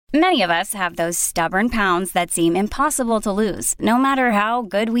Many of us have those stubborn pounds that seem impossible to lose, no matter how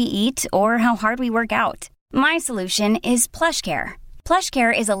good we eat or how hard we work out. My solution is PlushCare.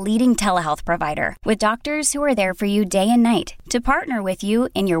 PlushCare is a leading telehealth provider with doctors who are there for you day and night to partner with you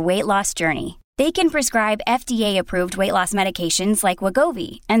in your weight loss journey. They can prescribe FDA-approved weight loss medications like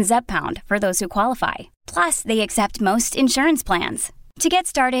Wegovy and Zepbound for those who qualify. Plus, they accept most insurance plans. To get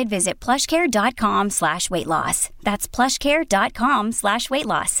started, visit plushcare.com/weightloss. That's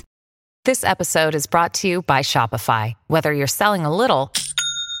plushcare.com/weightloss. This episode is brought to you by Shopify. Whether you're selling a little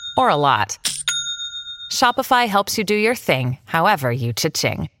or a lot, Shopify helps you do your thing, however you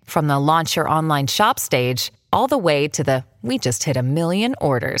cha-ching. From the launch your online shop stage, all the way to the we just hit 1 million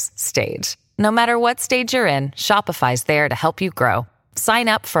orders stage. No matter what stage you're in, Shopify's there to help you grow. Sign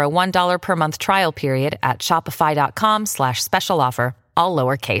up for a $1 per month trial period at shopify.com/special offer, all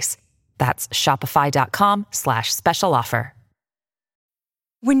lowercase. That's shopify.com/special offer.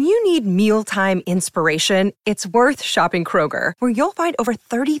 When you need mealtime inspiration, it's worth shopping Kroger, where you'll find over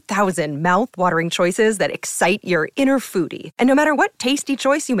 30,000 mouth-watering choices that excite your inner foodie. And no matter what tasty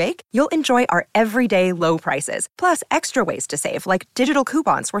choice you make, you'll enjoy our everyday low prices, plus extra ways to save, like digital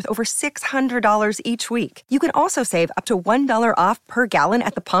coupons worth over $600 each week. You can also save up to $1 off per gallon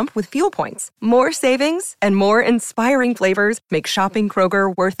at the pump with fuel points. More savings and more inspiring flavors make shopping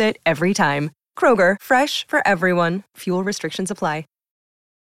Kroger worth it every time. Kroger, fresh for everyone. Fuel restrictions apply.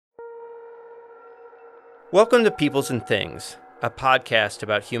 Welcome to Peoples and Things, a podcast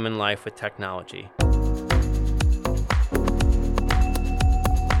about human life with technology.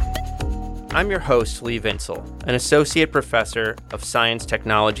 I'm your host, Lee Vinsel, an associate professor of science,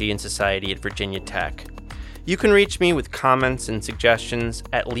 technology, and society at Virginia Tech. You can reach me with comments and suggestions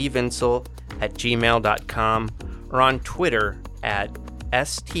at leevinsel@gmail.com or on Twitter at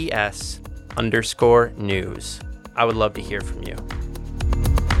STS_news. I would love to hear from you.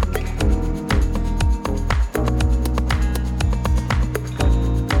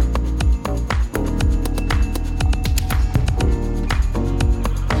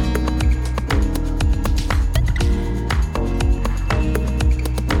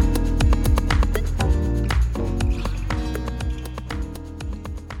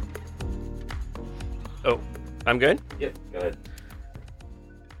 I'm good? Yep, go ahead.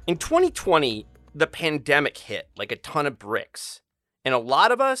 In 2020, the pandemic hit like a ton of bricks. And a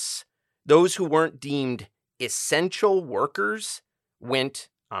lot of us, those who weren't deemed essential workers, went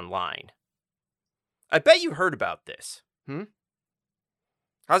online. I bet you heard about this.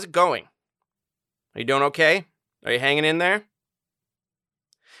 How's it going? Are you doing okay? Are you hanging in there?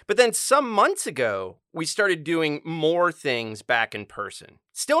 But then some months ago, we started doing more things back in person.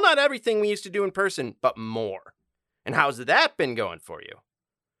 Still not everything we used to do in person, but more. And how's that been going for you?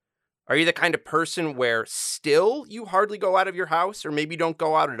 Are you the kind of person where still you hardly go out of your house or maybe don't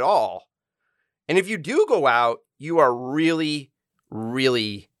go out at all? And if you do go out, you are really,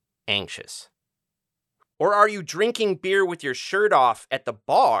 really anxious. Or are you drinking beer with your shirt off at the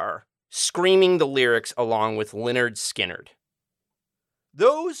bar, screaming the lyrics along with Lynyrd Skynyrd?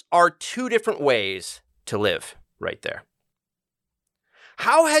 Those are two different ways to live right there.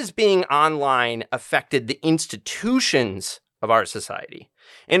 How has being online affected the institutions of our society?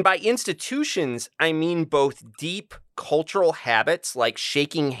 And by institutions, I mean both deep cultural habits like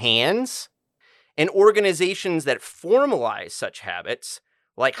shaking hands and organizations that formalize such habits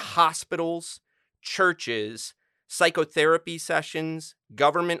like hospitals, churches, psychotherapy sessions,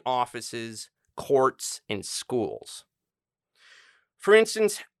 government offices, courts, and schools. For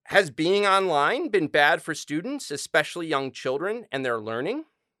instance, has being online been bad for students, especially young children, and their learning?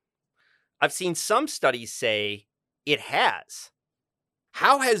 I've seen some studies say it has.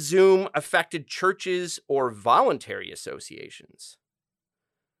 How has Zoom affected churches or voluntary associations?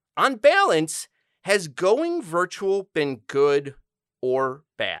 On balance, has going virtual been good or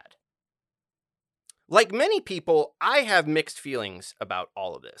bad? Like many people, I have mixed feelings about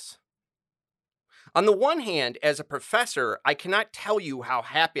all of this. On the one hand, as a professor, I cannot tell you how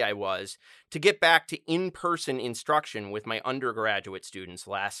happy I was to get back to in-person instruction with my undergraduate students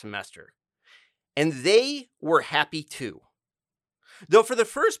last semester. And they were happy too. Though for the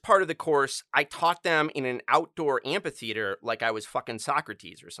first part of the course, I taught them in an outdoor amphitheater like I was fucking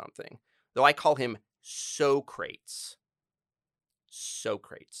Socrates or something. Though I call him Socrates.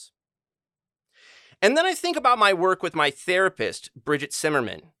 Socrates. And then I think about my work with my therapist, Bridget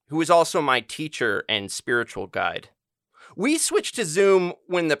Simmerman, who is also my teacher and spiritual guide. We switched to Zoom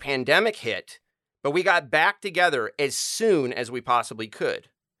when the pandemic hit, but we got back together as soon as we possibly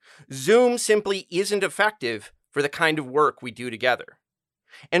could. Zoom simply isn't effective for the kind of work we do together.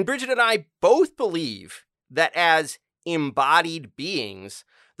 And Bridget and I both believe that as embodied beings,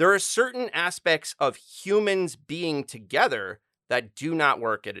 There are certain aspects of humans being together that do not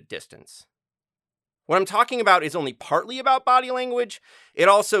work at a distance. What I'm talking about is only partly about body language. It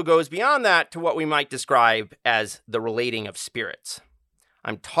also goes beyond that to what we might describe as the relating of spirits.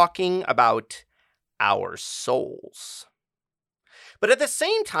 I'm talking about our souls. But at the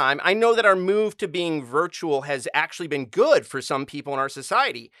same time, I know that our move to being virtual has actually been good for some people in our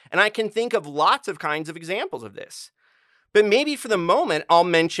society, and I can think of lots of kinds of examples of this. But maybe for the moment, I'll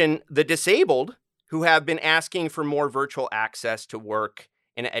mention the disabled who have been asking for more virtual access to work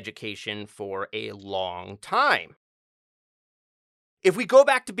and education for a long time. If we go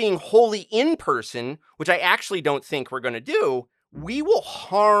back to being wholly in person, which I actually don't think we're going to do, we will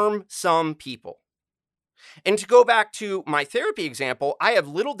harm some people. And to go back to my therapy example, I have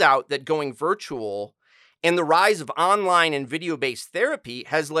little doubt that going virtual and the rise of online and video-based therapy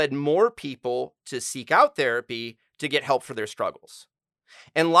has led more people to seek out therapy to get help for their struggles.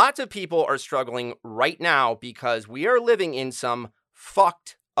 And lots of people are struggling right now because we are living in some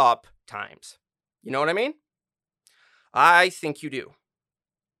fucked up times. You know what I mean? I think you do.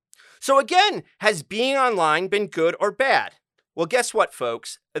 So again, has being online been good or bad? Well, guess what,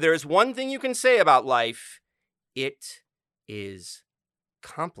 folks? There's one thing you can say about life. It is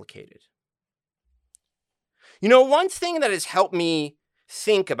complicated. You know, one thing that has helped me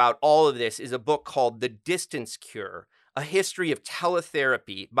think about all of this is a book called The Distance Cure, A History of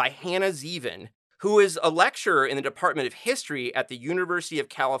Teletherapy by Hannah Zevin, who is a lecturer in the Department of History at the University of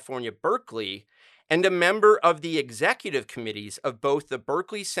California, Berkeley, and a member of the executive committees of both the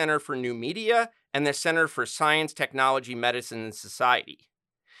Berkeley Center for New Media and the Center for Science, Technology, Medicine, and Society.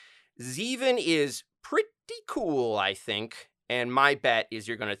 Zevin is pretty cool, I think, and my bet is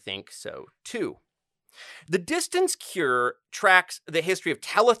you're going to think so too. The Distance Cure tracks the history of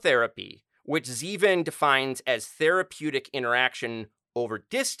teletherapy, which Zevin defines as therapeutic interaction over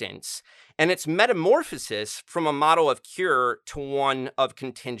distance, and its metamorphosis from a model of cure to one of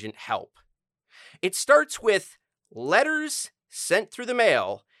contingent help. It starts with letters sent through the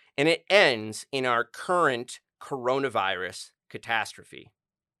mail, and it ends in our current coronavirus catastrophe.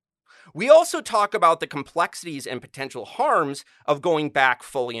 We also talk about the complexities and potential harms of going back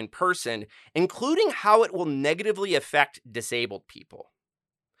fully in person, including how it will negatively affect disabled people.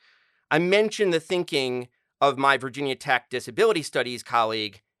 I mentioned the thinking of my Virginia Tech Disability Studies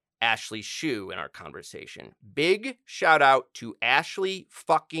colleague, Ashley Shue, in our conversation. Big shout out to Ashley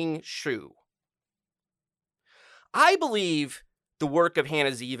fucking Shue. I believe the work of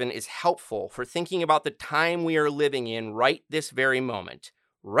Hannah Zevin is helpful for thinking about the time we are living in right this very moment.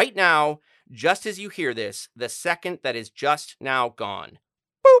 Right now, just as you hear this, the second that is just now gone.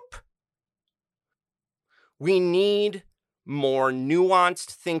 Boop! We need more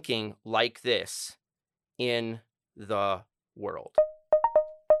nuanced thinking like this in the world.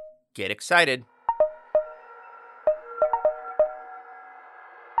 Get excited.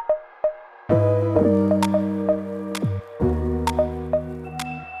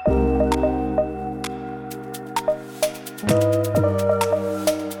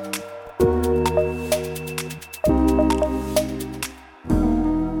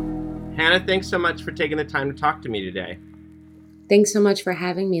 Hannah, thanks so much for taking the time to talk to me today. Thanks so much for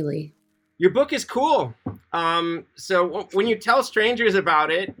having me, Lee. Your book is cool. So when you tell strangers about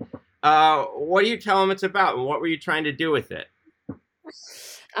it, what do you tell them it's about, and what were you trying to do with it?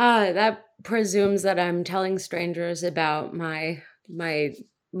 That presumes that I'm telling strangers about my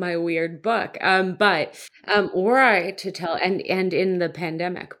weird book. But were I to tell, and in the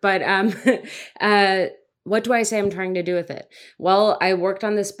pandemic, but what do I say I'm trying to do with it? Well, I worked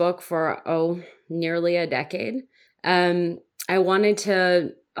on this book for nearly a decade. I wanted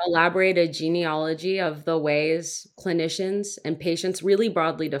to elaborate a genealogy of the ways clinicians and patients, really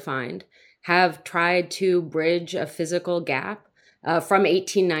broadly defined, have tried to bridge a physical gap from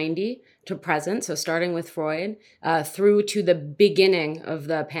 1890 to present, so starting with Freud, through to the beginning of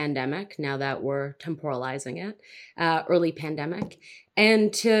the pandemic, now that we're temporalizing it, early pandemic,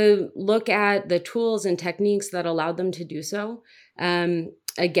 and to look at the tools and techniques that allowed them to do so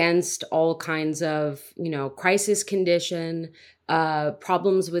against all kinds of, crisis condition,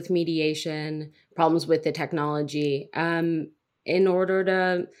 problems with mediation, problems with the technology, in order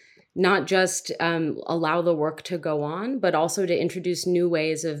to not just allow the work to go on, but also to introduce new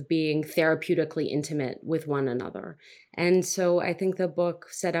ways of being therapeutically intimate with one another. And so I think the book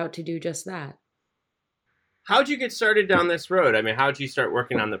set out to do just that. How'd you get started down this road? I mean, how'd you start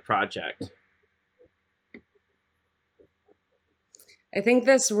working on the project? I think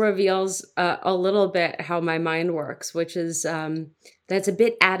this reveals a little bit how my mind works, which is that's a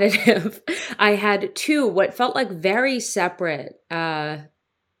bit additive. I had two what felt like very separate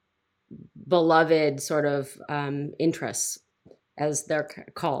beloved sort of interests, as they're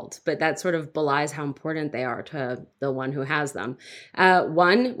called, but that sort of belies how important they are to the one who has them.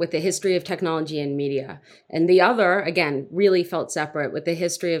 One with the history of technology and media, and the other, again, really felt separate with the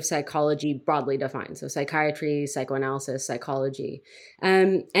history of psychology broadly defined. So psychiatry, psychoanalysis, psychology,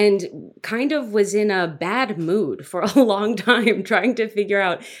 and kind of was in a bad mood for a long time trying to figure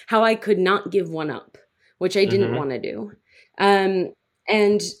out how I could not give one up, which I didn't want to do. And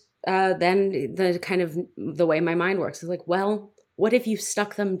then the kind of the way my mind works is like, well, what if you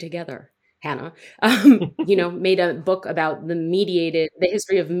stuck them together, Hannah? Made a book about the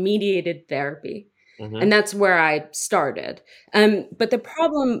history of mediated therapy. And that's where I started. But the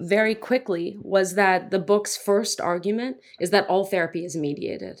problem very quickly was that the book's first argument is that all therapy is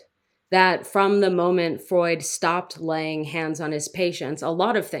mediated. That from the moment Freud stopped laying hands on his patients, a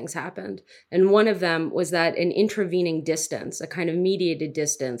lot of things happened. And one of them was that an intervening distance, a kind of mediated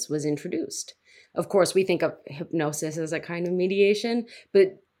distance, was introduced. Of course, we think of hypnosis as a kind of mediation,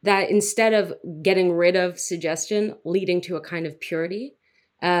 but that instead of getting rid of suggestion, leading to a kind of purity,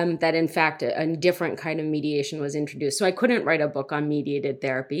 that in fact a different kind of mediation was introduced. So I couldn't write a book on mediated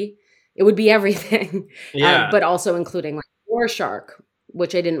therapy. It would be everything, but also including like Rorschach,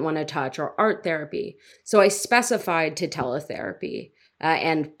 which I didn't want to touch, or art therapy. So I specified to teletherapy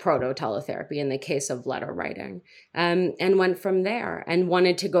and proto-teletherapy in the case of letter writing, and went from there and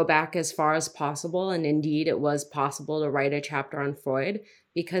wanted to go back as far as possible. And indeed, it was possible to write a chapter on Freud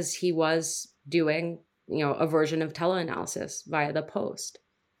because he was doing, a version of teleanalysis via the Post.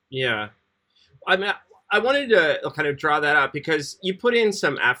 Yeah. I mean, I wanted to kind of draw that up because you put in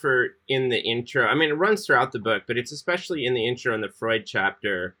some effort in the intro. I mean, it runs throughout the book, but it's especially in the intro in the Freud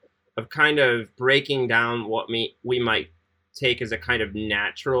chapter of kind of breaking down what we might take as a kind of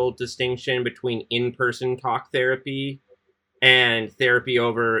natural distinction between in-person talk therapy and therapy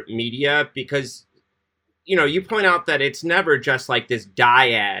over media, because, you point out that it's never just like this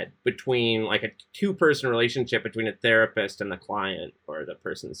dyad between like a two-person relationship between a therapist and the client or the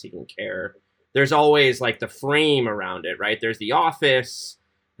person seeking care. There's always like the frame around it, right? There's the office,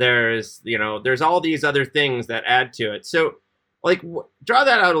 there's all these other things that add to it. So like, draw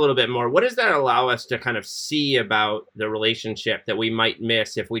that out a little bit more. What does that allow us to kind of see about the relationship that we might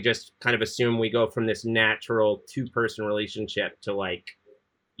miss if we just kind of assume we go from this natural two-person relationship to like,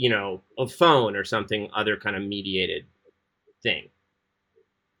 a phone or something other kind of mediated thing?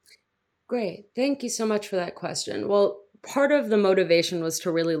 Great. Thank you so much for that question. Well, part of the motivation was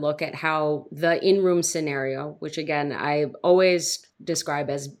to really look at how the in-room scenario, which again, I always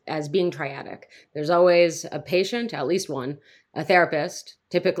describe as being triadic. There's always a patient, at least one, a therapist,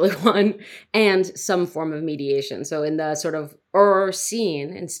 typically one, and some form of mediation. So in the sort of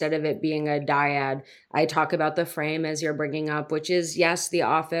scene, instead of it being a dyad, I talk about the frame as you're bringing up, which is, yes, the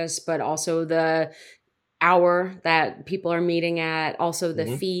office, but also the hour that people are meeting at, also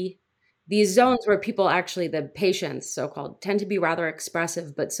the fee. These zones where people actually, the patients, so-called, tend to be rather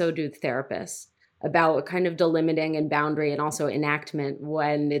expressive, but so do therapists, about kind of delimiting and boundary and also enactment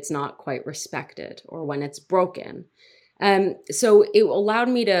when it's not quite respected or when it's broken. So it allowed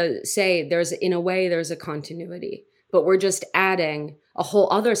me to say there's a continuity, but we're just adding a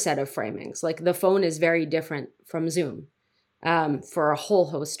whole other set of framings. Like the phone is very different from Zoom for a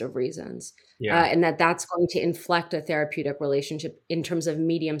whole host of reasons. Yeah. And that's going to inflect a therapeutic relationship in terms of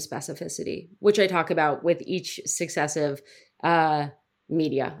medium specificity, which I talk about with each successive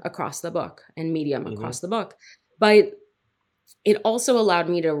media across the book and medium across the book. But it also allowed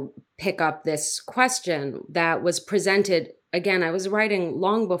me to pick up this question that was presented. Again, I was writing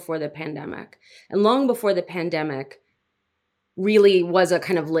long before the pandemic, and long before the pandemic really was a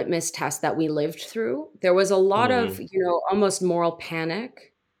kind of litmus test that we lived through. There was a lot of, almost moral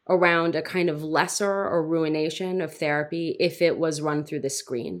panic around a kind of lesser or ruination of therapy if it was run through the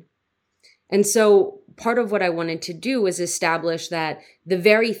screen. And so part of what I wanted to do was establish that the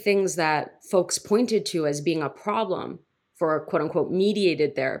very things that folks pointed to as being a problem for quote unquote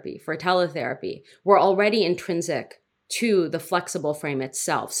mediated therapy, for teletherapy, were already intrinsic to the flexible frame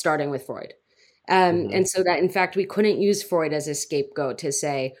itself, starting with Freud. And so that in fact, we couldn't use Freud as a scapegoat to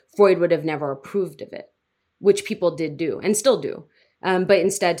say Freud would have never approved of it, which people did do and still do. But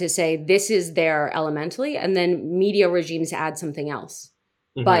instead to say this is there elementally, and then media regimes add something else.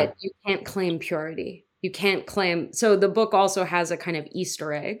 But you can't claim purity. You can't claim. So the book also has a kind of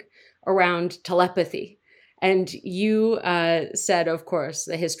Easter egg around telepathy. And you said, of course,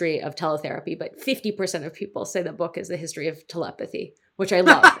 the history of teletherapy, but 50% of people say the book is the history of telepathy, which I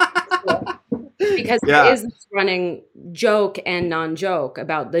love. Because there is this running joke and non-joke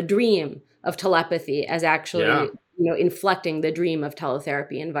about the dream of telepathy as actually, inflecting the dream of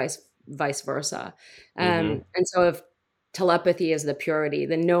teletherapy and vice vice versa. Mm-hmm. And so if telepathy is the purity,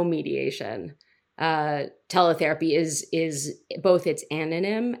 the no mediation, teletherapy is both its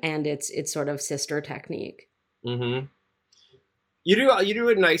anonym and its sort of sister technique. Mm-hmm. You do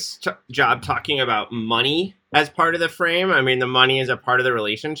a nice job talking about money as part of the frame. I mean, the money is a part of the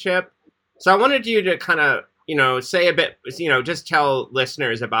relationship. So I wanted you to kind of, say a bit, just tell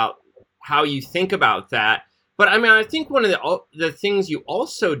listeners about how you think about that. But I mean, I think one of the things you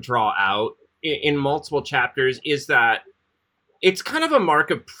also draw out in multiple chapters is that it's kind of a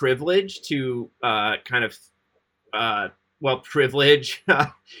mark of privilege to privilege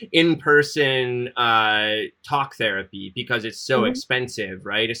in-person talk therapy because it's so expensive,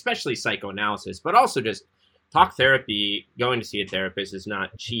 right? Especially psychoanalysis, but also just talk therapy. Going to see a therapist is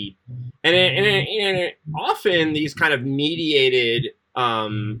not cheap, and often these kind of mediated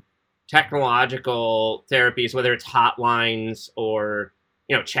technological therapies, whether it's hotlines or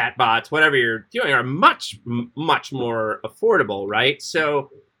chatbots, whatever you're doing, are much more affordable, right? So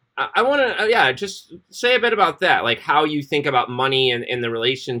I want to, just say a bit about that, like how you think about money and the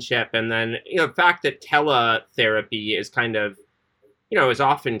relationship, and then the fact that teletherapy is kind of, is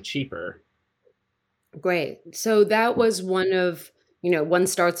often cheaper. Great. So that was one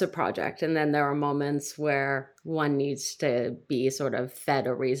starts a project, and then there are moments where one needs to be sort of fed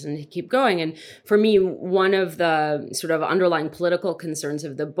a reason to keep going. And for me, one of the sort of underlying political concerns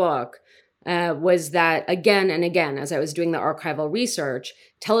of the book was that, again and again, as I was doing the archival research,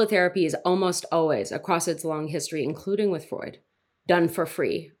 teletherapy is almost always, across its long history, including with Freud, done for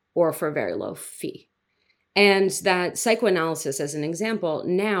free or for a very low fee. And that psychoanalysis, as an example,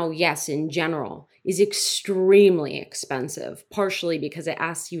 now, yes, in general, is extremely expensive, partially because it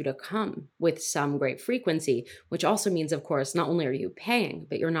asks you to come with some great frequency, which also means, of course, not only are you paying,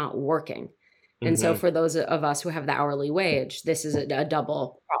 but you're not working. And so for those of us who have the hourly wage, this is a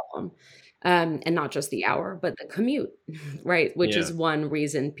double problem. And not just the hour, but the commute, right? Which is one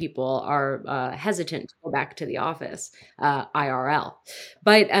reason people are hesitant to go back to the office, IRL.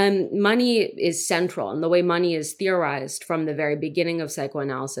 But money is central. And the way money is theorized from the very beginning of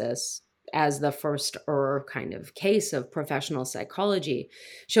psychoanalysis as the first kind of case of professional psychology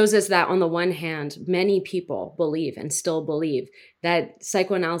shows us that on the one hand, many people believe and still believe that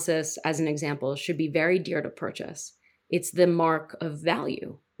psychoanalysis, as an example, should be very dear to purchase. It's the mark of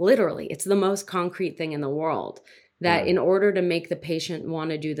value. Literally, it's the most concrete thing in the world, that in order to make the patient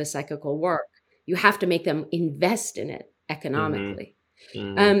want to do the psychical work, you have to make them invest in it economically.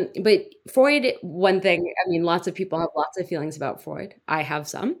 But Freud, one thing, I mean, lots of people have lots of feelings about Freud. I have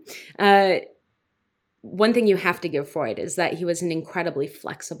some. One thing you have to give Freud is that he was an incredibly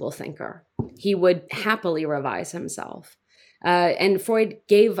flexible thinker. He would happily revise himself. And Freud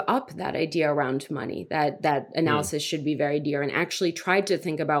gave up that idea around money, that analysis should be very dear, and actually tried to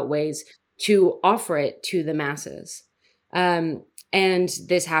think about ways to offer it to the masses. And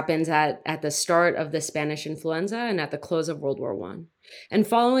this happens at the start of the Spanish influenza and at the close of World War I. And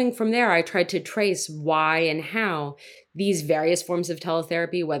following from there, I tried to trace why and how these various forms of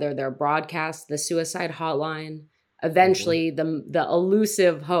teletherapy, whether they're broadcast, the suicide hotline, eventually the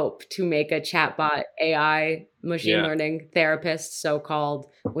elusive hope to make a chatbot AI machine learning therapist, so-called,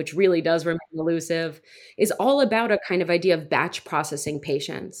 which really does remain elusive, is all about a kind of idea of batch processing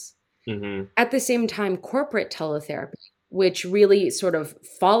patients. At the same time, corporate teletherapy, which really sort of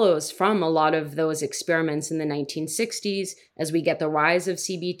follows from a lot of those experiments in the 1960s, as we get the rise of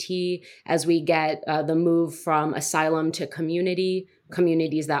CBT, as we get the move from asylum to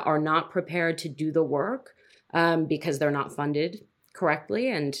communities that are not prepared to do the work because they're not funded correctly.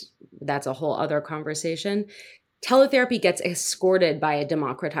 And that's a whole other conversation. Teletherapy gets escorted by a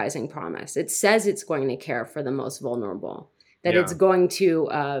democratizing promise. It says it's going to care for the most vulnerable, that it's going to,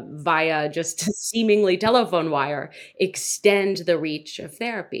 via just a seemingly telephone wire, extend the reach of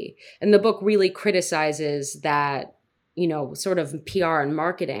therapy. And the book really criticizes that, sort of PR and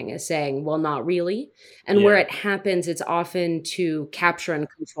marketing is saying, well, not really. And where it happens, it's often to capture and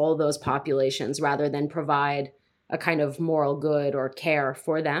control those populations rather than provide a kind of moral good or care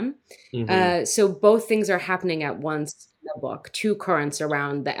for them. So both things are happening at once in the book, two currents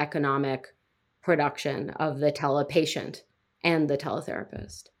around the economic production of the telepatient and the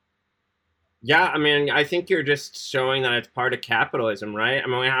teletherapist. Yeah, I mean, I think you're just showing that it's part of capitalism, right? I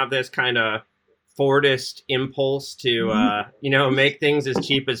mean, we have this kind of Fordist impulse to, make things as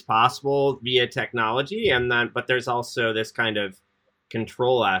cheap as possible via technology. But there's also this kind of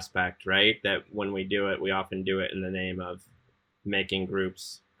control aspect, right? That when we do it, we often do it in the name of making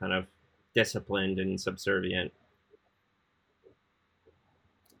groups kind of disciplined and subservient.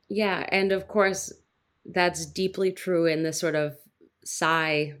 Yeah. And of course, that's deeply true in the sort of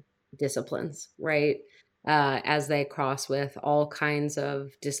psi disciplines, right? As they cross with all kinds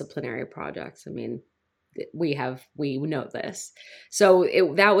of disciplinary projects. I mean, we know this. So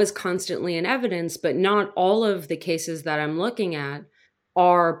that was constantly in evidence, but not all of the cases that I'm looking at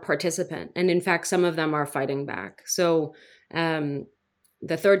are participant. And in fact, some of them are fighting back. So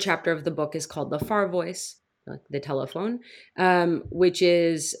the third chapter of the book is called The Far Voice, like the telephone, which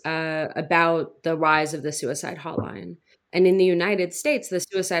is about the rise of the suicide hotline. And in the United States, the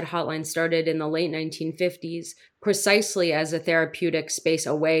suicide hotline started in the late 1950s, precisely as a therapeutic space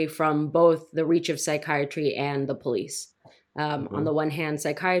away from both the reach of psychiatry and the police. On the one hand,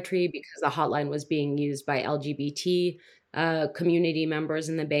 psychiatry, because the hotline was being used by LGBT community members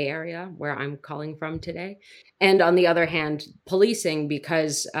in the Bay Area, where I'm calling from today. And on the other hand, policing,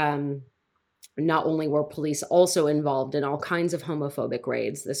 because not only were police also involved in all kinds of homophobic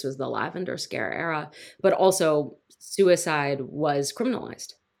raids, this was the Lavender Scare era, but also suicide was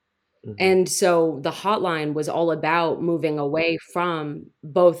criminalized. And so the hotline was all about moving away from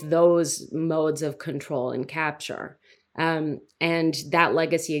both those modes of control and capture. And that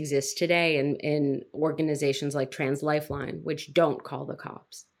legacy exists today in organizations like Trans Lifeline, which don't call the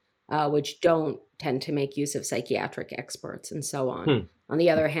cops, which don't tend to make use of psychiatric experts and so on. On the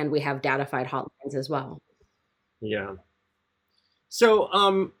other hand, we have datafied hotlines as well. Yeah. So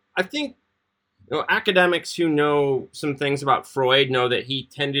I think academics who know some things about Freud know that he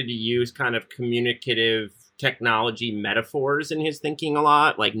tended to use kind of communicative technology metaphors in his thinking a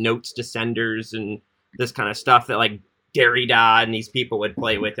lot, like notes to senders and this kind of stuff that like Derrida and these people would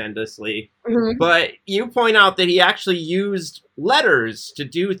play with endlessly. But you point out that he actually used letters to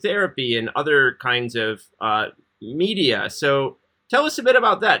do therapy and other kinds of media. So tell us a bit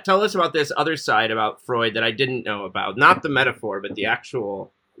about that. Tell us about this other side about Freud that I didn't know about. Not the metaphor, but the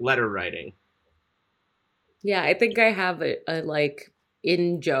actual letter writing. Yeah, I think I have a like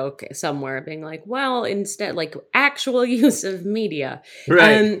in joke somewhere being like, well, instead, like actual use of media.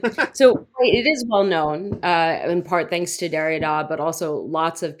 Right. So it is well known, in part thanks to Derrida, but also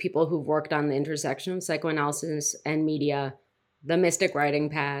lots of people who've worked on the intersection of psychoanalysis and media, the mystic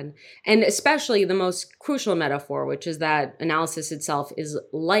writing pad, and especially the most crucial metaphor, which is that analysis itself is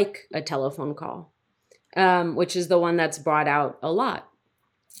like a telephone call, which is the one that's brought out a lot.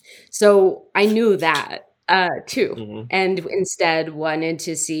 So I knew that too, and instead wanted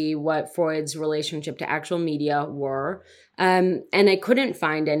to see what Freud's relationship to actual media were. And I couldn't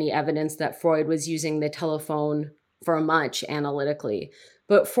find any evidence that Freud was using the telephone for much analytically.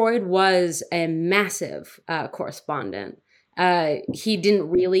 But Freud was a massive correspondent. He didn't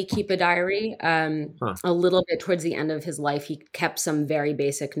really keep a diary. A little bit towards the end of his life, he kept some very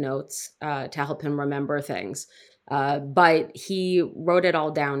basic notes to help him remember things. But he wrote it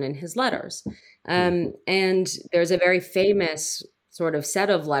all down in his letters. And there's a very famous sort of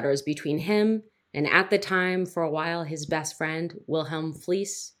set of letters between him and, at the time, for a while, his best friend, Wilhelm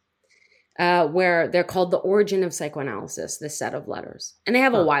Fliess, where they're called The Origin of Psychoanalysis, this set of letters. And they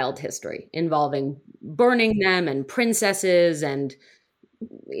have a wild history involving burning them and princesses and,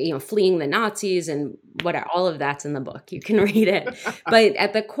 fleeing the Nazis and all of that's in the book. You can read it. But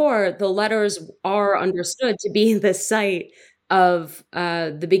at the core, the letters are understood to be the site of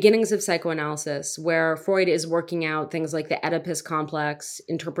the beginnings of psychoanalysis, where Freud is working out things like the Oedipus complex,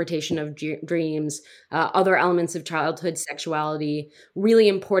 interpretation of dreams, other elements of childhood sexuality, really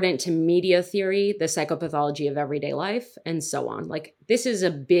important to media theory, the psychopathology of everyday life, and so on. Like, this is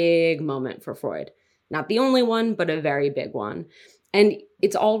a big moment for Freud. Not the only one, but a very big one. And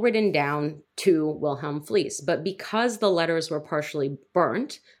it's all written down to Wilhelm Fliess. But because the letters were partially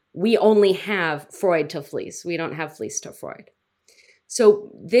burnt, we only have Freud to Fliess. We don't have Fliess to Freud. So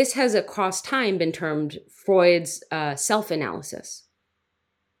this has across time been termed Freud's self-analysis,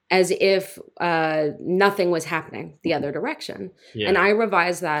 as if nothing was happening the other direction. Yeah. And I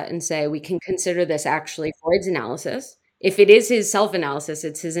revise that and say we can consider this actually Freud's analysis. If it is his self-analysis,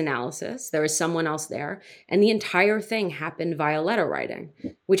 it's his analysis. There is someone else there. And the entire thing happened via letter writing,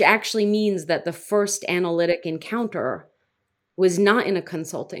 which actually means that the first analytic encounter was not in a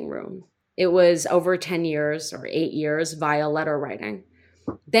consulting room. It was over 10 years or 8 years via letter writing.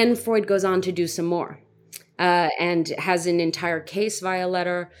 Then Freud goes on to do some more and has an entire case via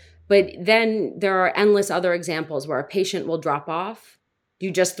letter. But then there are endless other examples where a patient will drop off,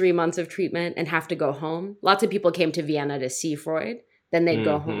 do just 3 months of treatment and have to go home. Lots of people came to Vienna to see Freud. Then they'd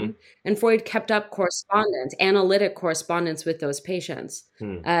go home. And Freud kept up correspondence, analytic correspondence with those patients.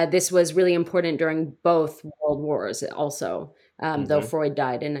 This was really important during both world wars also, though Freud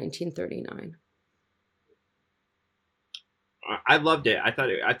died in 1939. I loved it. I thought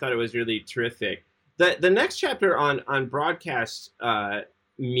it was really terrific. The next chapter on broadcast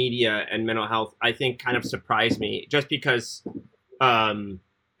media and mental health, I think kind of surprised me just because,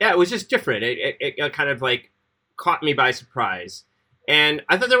 it was just different. It kind of like caught me by surprise. And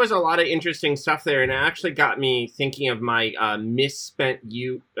I thought there was a lot of interesting stuff there. And it actually got me thinking of my misspent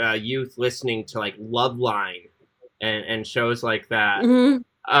youth listening to like Loveline and shows like that.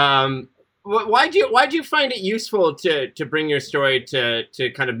 Mm-hmm. Why'd you find it useful to bring your story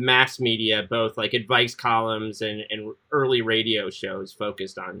to kind of mass media, both like advice columns and early radio shows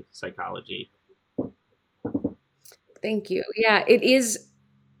focused on psychology? Thank you. Yeah, it is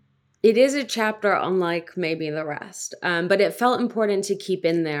a chapter unlike maybe the rest, but it felt important to keep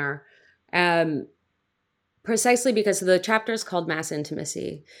in there, precisely because the chapter is called Mass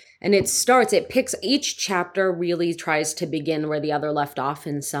Intimacy. And it picks, each chapter really tries to begin where the other left off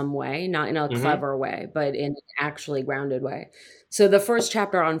in some way, not in a clever way, but in an actually grounded way. So the first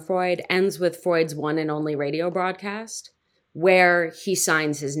chapter on Freud ends with Freud's one and only radio broadcast, where he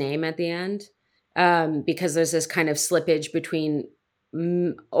signs his name at the end, because there's this kind of slippage between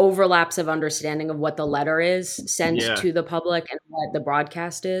overlaps of understanding of what the letter is sent to the public and what the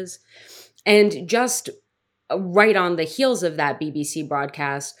broadcast is. And just right on the heels of that BBC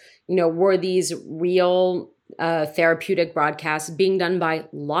broadcast, were these real therapeutic broadcasts being done by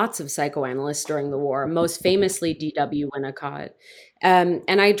lots of psychoanalysts during the war, most famously D.W. Winnicott.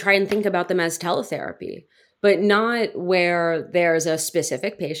 And I try and think about them as teletherapy, but not where there's a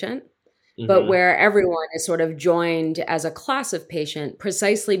specific patient, but where everyone is sort of joined as a class of patient,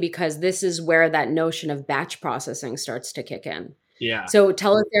 precisely because this is where that notion of batch processing starts to kick in. Yeah. So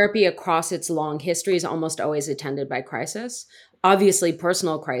teletherapy across its long history is almost always attended by crisis, obviously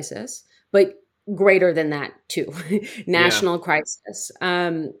personal crisis, but greater than that too, national crisis.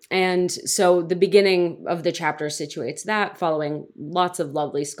 And so the beginning of the chapter situates that, following lots of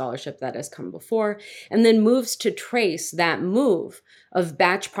lovely scholarship that has come before, and then moves to trace that move of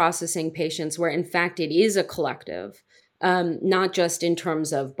batch processing patients where in fact it is a collective, not just in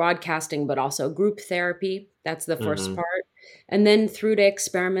terms of broadcasting, but also group therapy. That's the first part. And then through to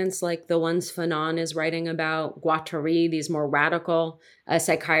experiments like the ones Fanon is writing about, Guattari, these more radical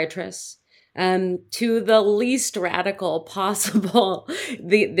psychiatrists, to the least radical possible.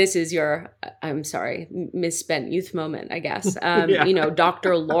 This is your, I'm sorry, misspent youth moment, I guess.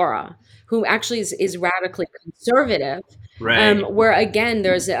 Dr. Laura, who actually is radically conservative, right. Where again,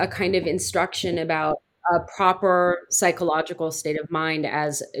 there's a kind of instruction about a proper psychological state of mind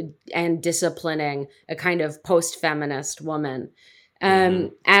and disciplining a kind of post-feminist woman.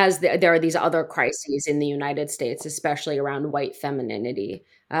 As there are these other crises in the United States, especially around white femininity,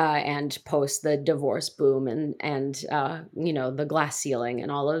 and post the divorce boom and the glass ceiling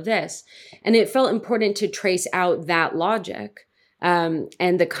and all of this. And it felt important to trace out that logic,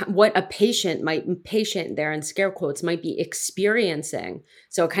 and what a patient there in scare quotes might be experiencing.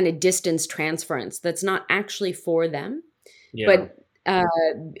 So a kind of distance transference that's not actually for them, but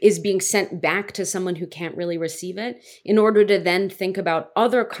is being sent back to someone who can't really receive it, in order to then think about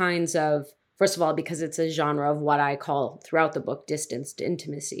other kinds of, first of all, because it's a genre of what I call throughout the book distanced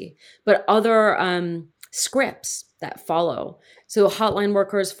intimacy, but other scripts that follow. So hotline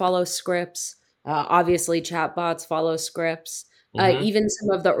workers follow scripts. Obviously, chatbots follow scripts. Even some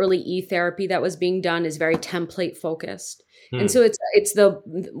of the early e-therapy that was being done is very template focused. And so it's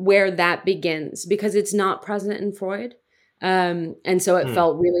where that begins, because it's not present in Freud. And so it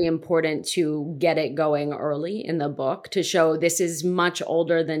felt really important to get it going early in the book, to show this is much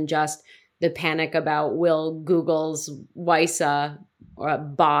older than just the panic about, will Google's Wysa or a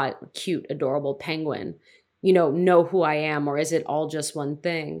bot, cute, adorable penguin, know who I am? Or is it all just one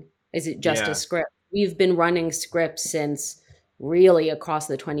thing? Is it just a script? We've been running scripts since really across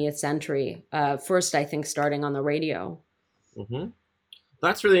the 20th century. First, I think, starting on the radio.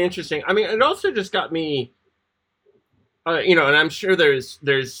 That's really interesting. I mean, it also just got me, and I'm sure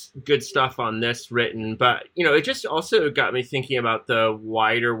there's good stuff on this written, but, it just also got me thinking about the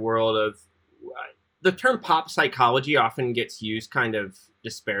wider world of, the term pop psychology often gets used kind of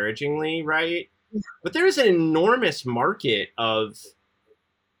disparagingly, right? But there is an enormous market of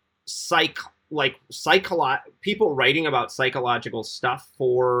people writing about psychological stuff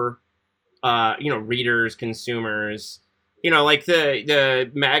for, readers, consumers, like the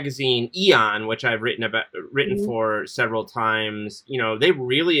magazine Eon, which I've written for several times. They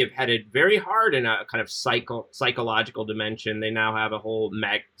really have headed very hard in a kind of psychological dimension. They now have a whole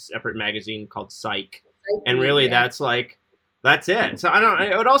separate magazine called Psych, and really that's it. So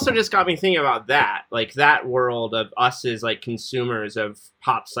it also just got me thinking about that, like that world of us as like consumers of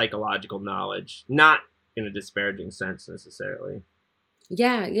pop psychological knowledge, not in a disparaging sense necessarily.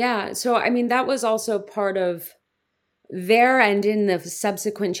 Yeah. So, I mean, that was also part of, there and in the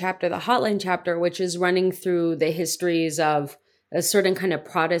subsequent chapter, the Hotline chapter, which is running through the histories of a certain kind of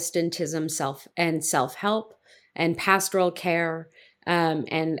Protestantism, self-help and pastoral care,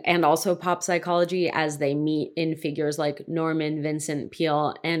 and also pop psychology as they meet in figures like Norman Vincent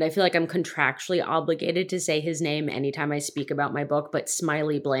Peale. And I feel like I'm contractually obligated to say his name anytime I speak about my book, but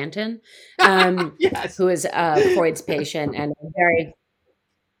Smiley Blanton, Yes. who is Freud's patient and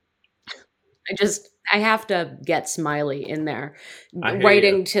I have to get Smiley in there,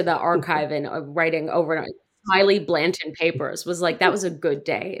 writing to the archive and writing over and over. Smiley Blanton papers was like, that was a good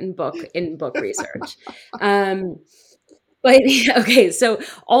day in book research. But okay, so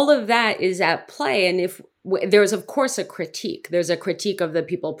all of that is at play. And if there's, of course, a critique, there's a critique of the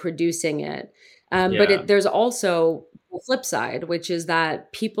people producing it. But there's also the flip side, which is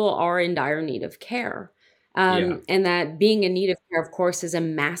that people are in dire need of care. And that being in need of care, of course, is a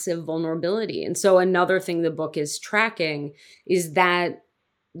massive vulnerability. And so another thing the book is tracking is that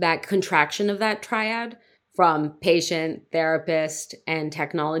contraction of that triad from patient, therapist, and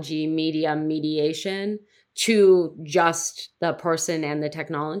technology, media, mediation to just the person and the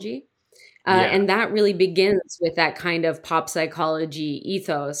technology. And that really begins with that kind of pop psychology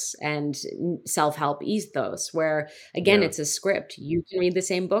ethos and self-help ethos, where, again, it's a script. You can read the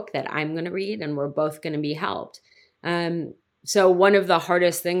same book that I'm going to read, and we're both going to be helped. So one of the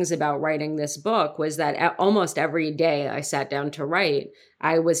hardest things about writing this book was that almost every day I sat down to write,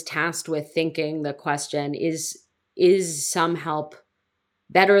 I was tasked with thinking the question, is some help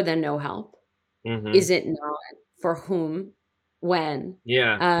better than no help? Mm-hmm. Is it not? For whom? When?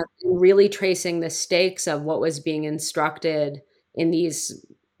 Really tracing the stakes of what was being instructed in these,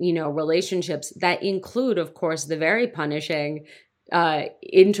 relationships that include, of course, the very punishing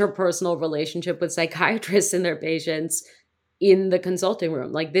interpersonal relationship with psychiatrists and their patients in the consulting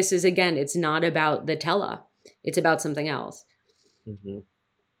room. Like, this is, again, it's not about the tele, it's about something else. Mm-hmm.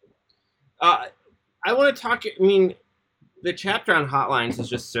 I want to talk, the chapter on hotlines is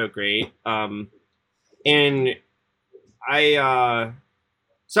just so great. And I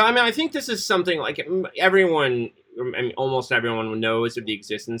think this is something like almost everyone knows of the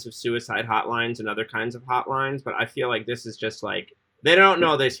existence of suicide hotlines and other kinds of hotlines, but I feel like this is just like, they don't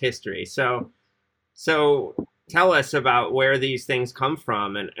know this history. So tell us about where these things come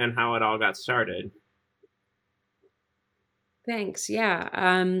from and how it all got started. Thanks. Yeah.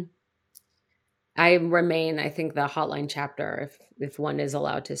 I think the Hotline chapter, if one is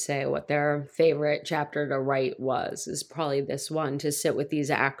allowed to say what their favorite chapter to write was, is probably this one, to sit with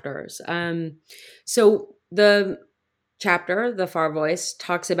these actors. So the chapter, The Far Voice,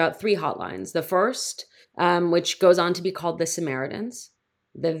 talks about 3 hotlines. The first, which goes on to be called The Samaritans,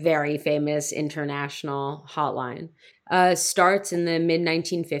 the very famous international hotline, starts in the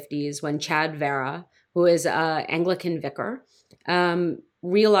mid-1950s when Chad Vera, who is an Anglican vicar,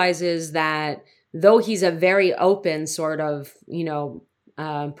 realizes that though he's a very open sort of,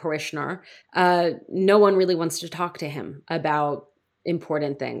 parishioner, no one really wants to talk to him about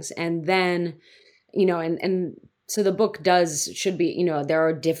important things. And then, and so the book should be, there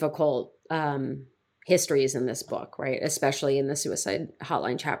are difficult histories in this book, right? Especially in the suicide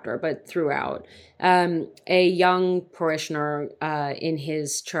hotline chapter, but throughout. A young parishioner in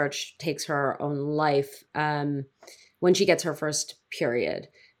his church takes her own life when she gets her first period,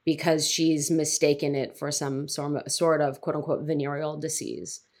 because she's mistaken it for some sort of quote unquote venereal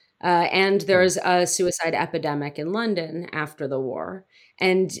disease. And there's a suicide epidemic in London after the war.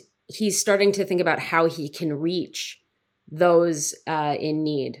 And he's starting to think about how he can reach those in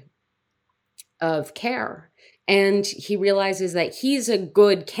need of care. And he realizes that he's a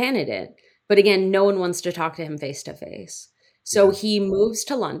good candidate, but again, no one wants to talk to him face to face. So he moves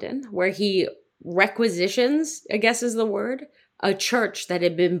to London, where he requisitions, I guess is the word, a church that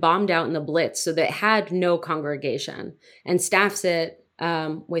had been bombed out in the Blitz, so that had no congregation, and staffs it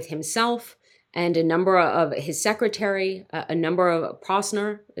with himself and a number of his secretary, a number of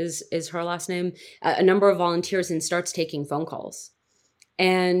Prosner is her last name, a number of volunteers, and starts taking phone calls.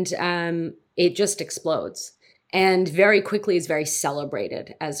 And it just explodes. And very quickly is very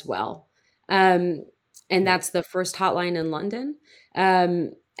celebrated as well. And that's the first hotline in London.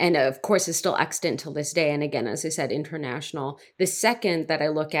 And of course is still extant till this day. And again, as I said, international. The second that I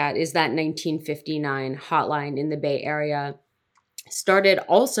look at is that 1959 hotline in the Bay Area, started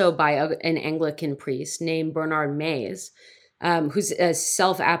also by an Anglican priest named Bernard Mays, who's a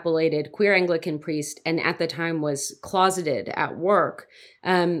self-appellated queer Anglican priest, and at the time was closeted at work,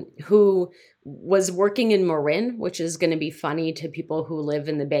 who was working in Marin, which is going to be funny to people who live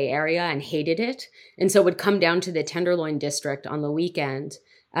in the Bay Area, and hated it. And so would come down to the Tenderloin district on the weekend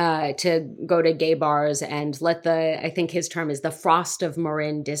to go to gay bars and let I think his term is the frost of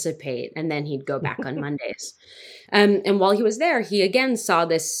Marin dissipate. And then he'd go back on Mondays. And while he was there, he again saw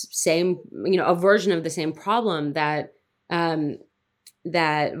this same, a version of the same problem that Vara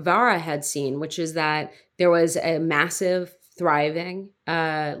had seen, which is that there was a massive, thriving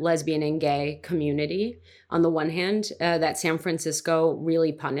lesbian and gay community on the one hand that San Francisco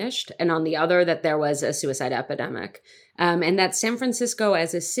really punished, and on the other that there was a suicide epidemic. And that San Francisco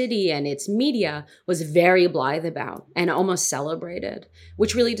as a city and its media was very blithe about and almost celebrated,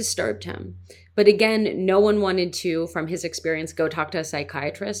 which really disturbed him. But again, no one wanted to, from his experience, go talk to a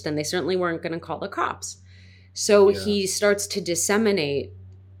psychiatrist, and they certainly weren't going to call the cops. So he starts to disseminate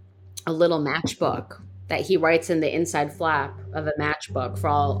a little matchbook that he writes in the inside flap of a matchbook for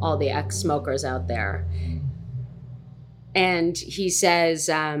all the ex-smokers out there. And he says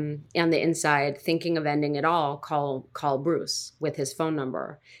on the inside, thinking of ending it all, call Bruce with his phone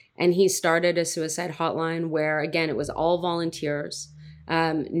number. And he started a suicide hotline where, again, it was all volunteers,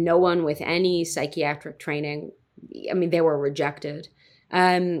 no one with any psychiatric training. I mean, they were rejected.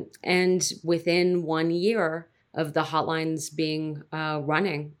 And within 1 year of the hotlines being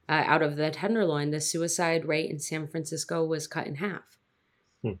running out of the Tenderloin, the suicide rate in San Francisco was cut in half.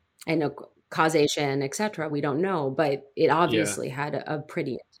 And causation, et cetera, we don't know, but it obviously had a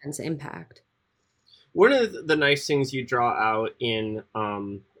pretty intense impact. One of the nice things you draw out in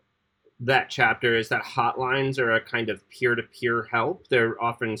that chapter is that hotlines are a kind of peer-to-peer help. They're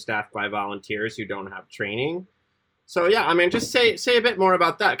often staffed by volunteers who don't have training. So yeah, I mean, just say a bit more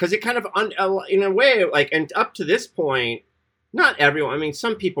about that, because it kind of, in a way, like, and up to this point, not everyone. I mean,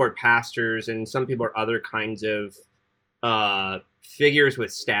 some people are pastors and some people are other kinds of figures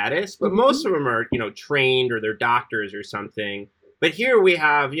with status, but most of them are, trained, or they're doctors or something. But here we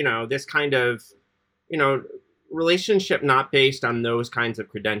have, this kind of, relationship not based on those kinds of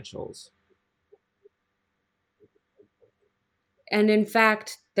credentials. And in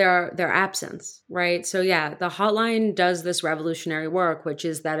fact, their absence, right? So yeah, the hotline does this revolutionary work, which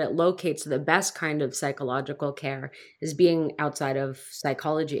is that it locates the best kind of psychological care is being outside of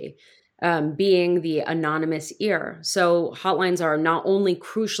psychology, being the anonymous ear. So hotlines are not only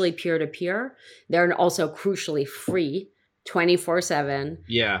crucially peer-to-peer, they're also crucially free, 24/7,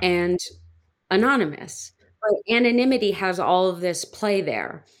 and anonymous. But anonymity has all of this play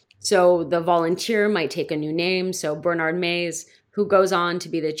there. So the volunteer might take a new name. So Bernard Mays, who goes on to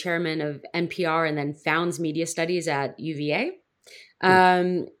be the chairman of NPR and then founds media studies at UVA,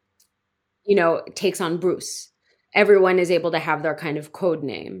 takes on Bruce. Everyone is able to have their kind of code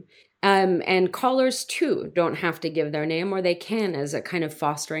name. And callers, too, don't have to give their name, or they can, as a kind of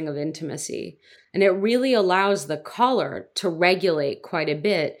fostering of intimacy. And it really allows the caller to regulate quite a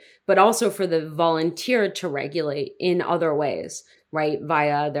bit, but also for the volunteer to regulate in other ways, right?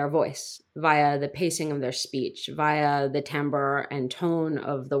 Via their voice, via the pacing of their speech, via the timbre and tone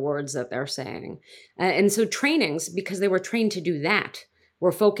of the words that they're saying. And so trainings, because they were trained to do that,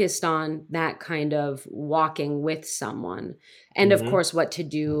 were focused on that kind of walking with someone. And of course, what to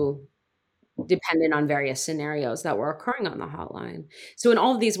do dependent on various scenarios that were occurring on the hotline. So in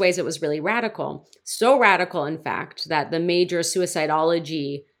all of these ways, it was really radical. So radical, in fact, that the major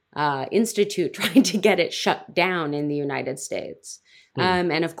suicidology institute tried to get it shut down in the United States.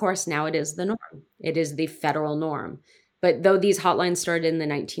 And of course, now it is the norm. It is the federal norm. But though these hotlines started in the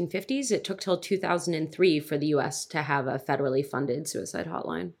 1950s, it took till 2003 for the US to have a federally funded suicide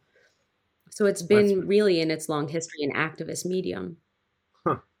hotline. So it's been really, in its long history, an activist medium.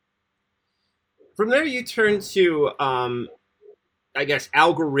 From there, you turn to, I guess,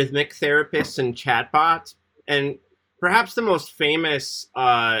 algorithmic therapists and chatbots. And perhaps the most famous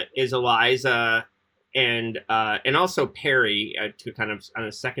is Eliza and also Perry, to kind of on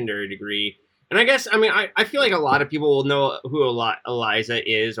a secondary degree. And I guess, I feel like a lot of people will know who Eliza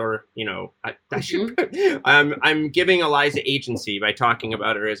is, or, I'm giving Eliza agency by talking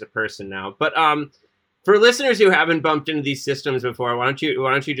about her as a person now. But for listeners who haven't bumped into these systems before, why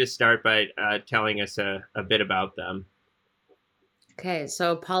don't you just start by telling us a bit about them? Okay,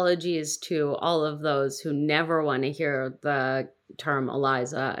 so apologies to all of those who never want to hear the term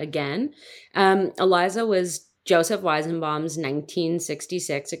Eliza again. Eliza was Joseph Weizenbaum's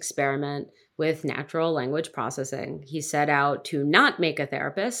 1966 experiment with natural language processing. He set out to not make a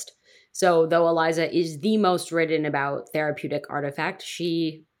therapist. So though Eliza is the most written about therapeutic artifact,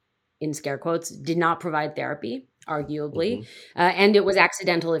 she, in scare quotes, did not provide therapy. arguably, and it was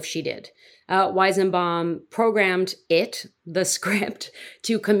accidental if she did. Weizenbaum programmed the script,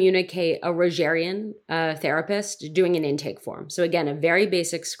 to communicate a Rogerian therapist doing an intake form. So again, a very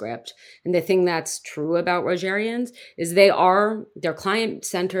basic script. And the thing that's true about Rogerians is they're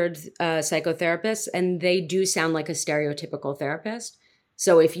client-centered psychotherapists, and they do sound like a stereotypical therapist.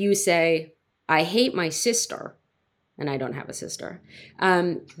 So if you say, I hate my sister, and I don't have a sister,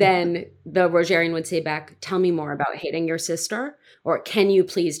 then the Rogerian would say back, tell me more about hating your sister, or can you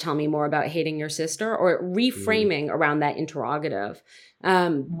please tell me more about hating your sister, or reframing around that interrogative,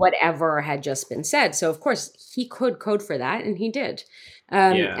 whatever had just been said. So of course he could code for that, and he did.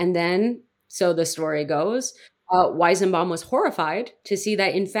 And then, so the story goes, Weizenbaum was horrified to see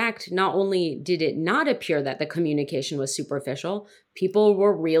that, in fact, not only did it not appear that the communication was superficial, people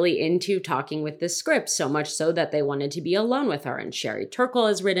were really into talking with the script, so much so that they wanted to be alone with her. And Sherry Turkle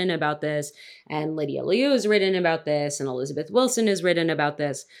has written about this, and Lydia Liu has written about this, and Elizabeth Wilson has written about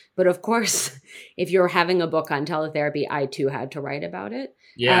this. But of course, if you're having a book on teletherapy, I too had to write about it.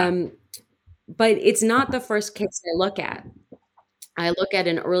 But it's not the first case I look at. I look at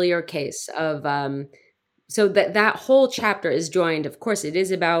an earlier case of... So that whole chapter is joined, of course, it is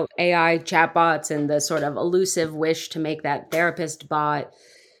about AI chatbots and the sort of elusive wish to make that therapist bot,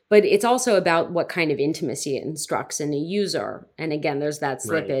 but it's also about what kind of intimacy it instructs in a user. And again, there's that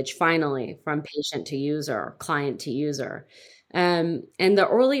slippage finally from patient to user, client to user. And the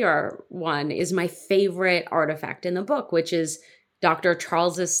earlier one is my favorite artifact in the book, which is Dr.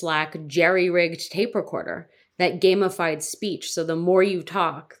 Charles Slack jerry-rigged tape recorder that gamified speech. So the more you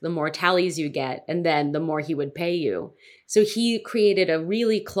talk, the more tallies you get, and then the more he would pay you. So he created a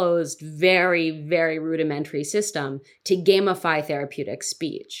really closed, very, very rudimentary system to gamify therapeutic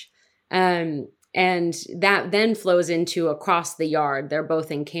speech. And that then flows into Across the Yard. They're both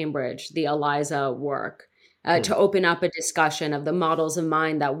in Cambridge, the Eliza work, to open up a discussion of the models of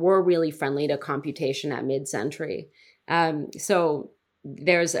mind that were really friendly to computation at mid-century. So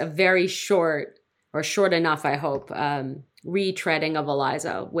there's a very short enough, I hope, retreading of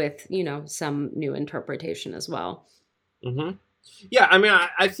Eliza with, some new interpretation as well. Mm-hmm. Yeah, I mean,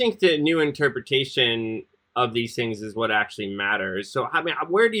 I think the new interpretation of these things is what actually matters. So, I mean,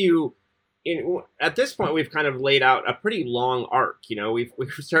 where do you, at this point, we've kind of laid out a pretty long arc. We've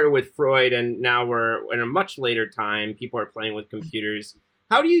started with Freud, and now we're in a much later time. People are playing with computers.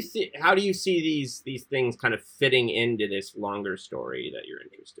 How do you see these things kind of fitting into this longer story that you're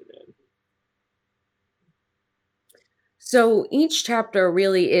interested in? So each chapter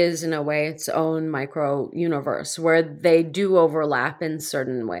really is, in a way, its own micro universe where they do overlap in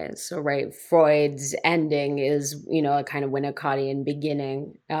certain ways. So, Freud's ending is, a kind of Winnicottian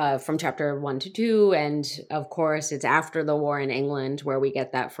beginning from chapter 1 to 2. And of course, it's after the war in England where we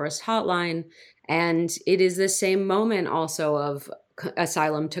get that first hotline. And it is the same moment also of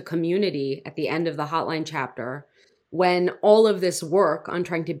asylum to community at the end of the hotline chapter, when all of this work on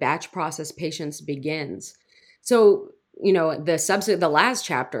trying to batch process patients begins. So, the last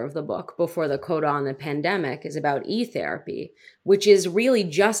chapter of the book before the coda on the pandemic is about e-therapy, which is really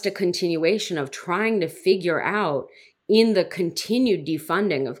just a continuation of trying to figure out, in the continued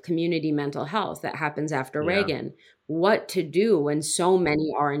defunding of community mental health that happens after Reagan, what to do when so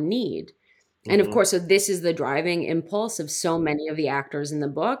many are in need. And of course, so this is the driving impulse of so many of the actors in the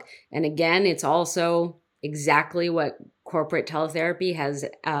book. And again, it's also exactly what corporate teletherapy has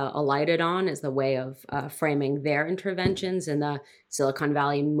alighted on as the way of framing their interventions in the Silicon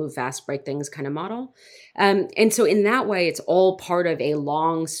Valley move fast, break things kind of model. And so in that way, it's all part of a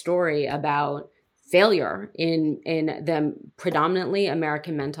long story about failure in the predominantly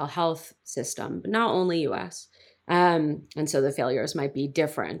American mental health system, but not only US. And so the failures might be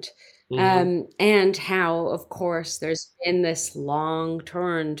different. And how, of course, there's been this long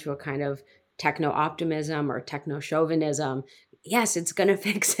turn to a kind of techno-optimism or techno-chauvinism. Yes, it's going to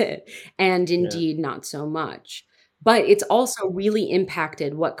fix it. And indeed, not so much. But it's also really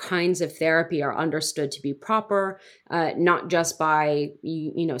impacted what kinds of therapy are understood to be proper, not just by,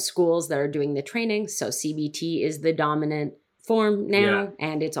 schools that are doing the training. So CBT is the dominant form now,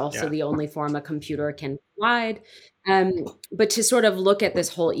 and it's also the only form a computer can provide. But to sort of look at this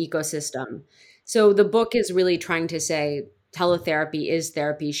whole ecosystem. So the book is really trying to say, teletherapy is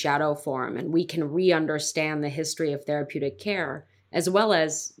therapy's shadow form, and we can re-understand the history of therapeutic care, as well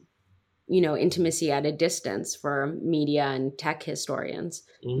as, intimacy at a distance for media and tech historians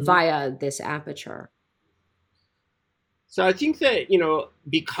via this aperture. So I think that,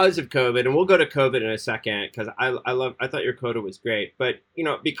 because of COVID, and we'll go to COVID in a second, because I thought your coda was great, but,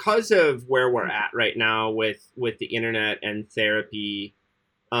 because of where we're at right now with the internet and therapy,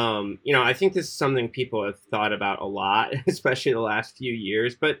 I think this is something people have thought about a lot, especially the last few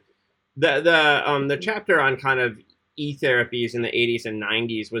years. But the chapter on kind of e-therapies in the 80s and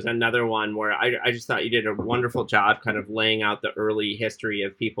 90s was another one where I just thought you did a wonderful job kind of laying out the early history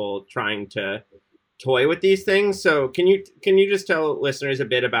of people trying to toy with these things. So can you just tell listeners a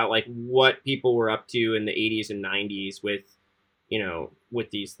bit about like what people were up to in the 80s and 90s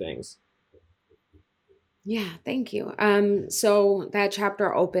with these things? Yeah, thank you. So that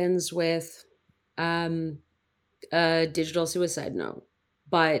chapter opens with a digital suicide note,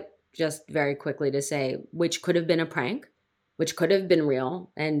 but just very quickly to say, which could have been a prank, which could have been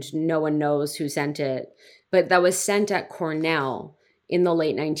real, and no one knows who sent it, but that was sent at Cornell in the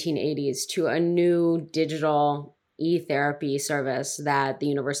late 1980s to a new digital e-therapy service that the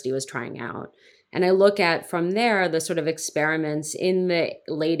university was trying out. And I look at from there the sort of experiments in the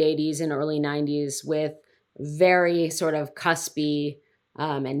late 80s and early 90s with very sort of cuspy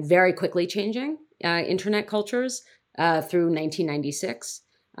and very quickly changing internet cultures through 1996,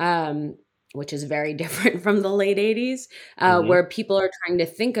 which is very different from the late 80s, where people are trying to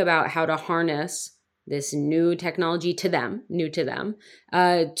think about how to harness this new technology new to them,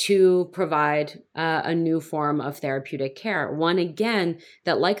 to provide a new form of therapeutic care. One, again,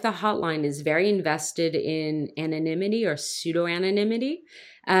 that like the hotline is very invested in anonymity or pseudo-anonymity,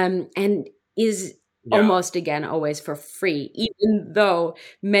 and is almost, again, always for free, even though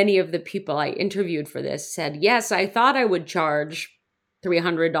many of the people I interviewed for this said, yes, I thought I would charge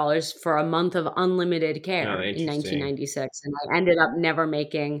 $300 for a month of unlimited care in 1996, and I ended up never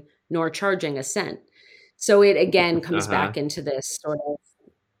making nor charging a cent. So it, again, comes back into this sort of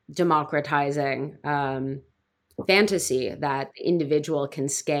democratizing fantasy that the individual can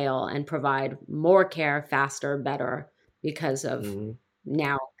scale and provide more care faster, better because of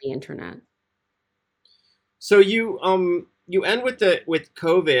now the internet. So you end with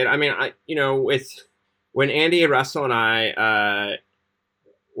COVID. I mean, when Andy Russell and I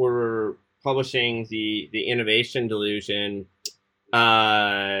were publishing the Innovation Delusion,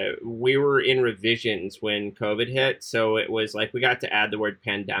 we were in revisions when COVID hit, so it was like we got to add the word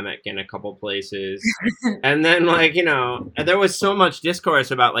pandemic in a couple places. And then there was so much discourse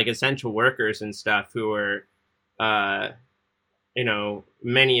about like essential workers and stuff who were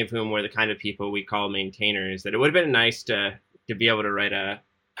many of whom were the kind of people we call maintainers, that it would have been nice to be able to write a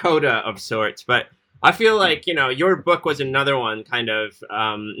coda of sorts. But I feel like, your book was another one kind of,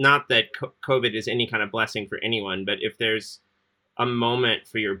 not that COVID is any kind of blessing for anyone, but if there's a moment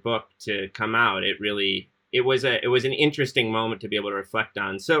for your book to come out, it was an interesting moment to be able to reflect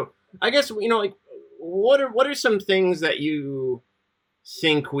on. So I guess, what are some things that you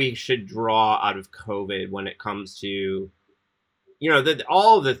think we should draw out of COVID when it comes to,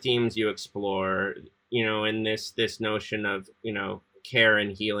 all the themes you explore, in this notion of, care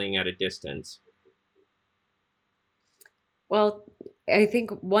and healing at a distance? Well, I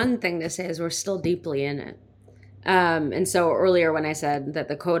think one thing to say is we're still deeply in it. And so earlier when I said that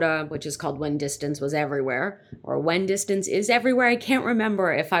the coda, which is called When Distance Was Everywhere, or When Distance Is Everywhere, I can't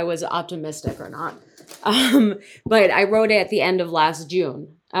remember if I was optimistic or not. But I wrote it at the end of last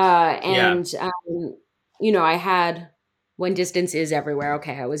June. I had When Distance Is Everywhere.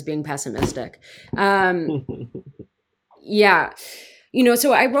 Okay, I was being pessimistic. Yeah.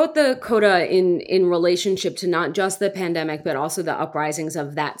 So I wrote the coda in relationship to not just the pandemic, but also the uprisings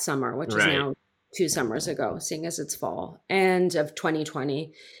of that summer, which is now 2 summers ago, seeing as it's fall, and of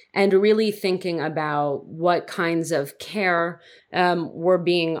 2020, and really thinking about what kinds of care were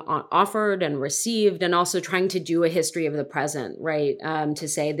being offered and received, and also trying to do a history of the present, right? To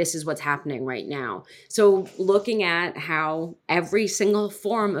say this is what's happening right now. So looking at how every single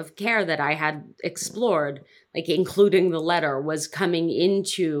form of care that I had explored, like including the letter, was coming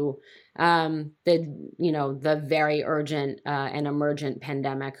into the very urgent and emergent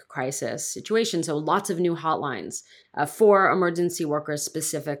pandemic crisis situation. So lots of new hotlines for emergency workers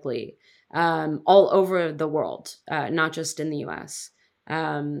specifically, all over the world, not just in the US.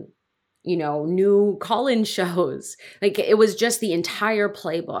 New call-in shows. Like it was just the entire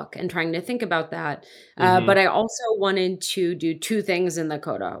playbook and trying to think about that. But I also wanted to do 2 things in the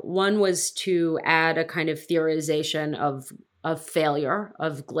coda. One was to add a kind of theorization of failure,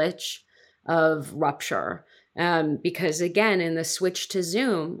 of glitch, of rupture. Because again, in the switch to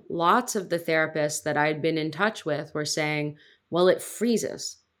Zoom, lots of the therapists that I'd been in touch with were saying, well, it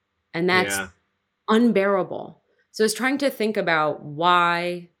freezes. And that's unbearable. So I was trying to think about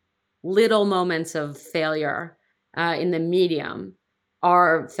why little moments of failure in the medium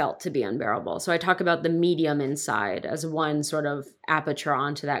are felt to be unbearable. So I talk about the medium inside as one sort of aperture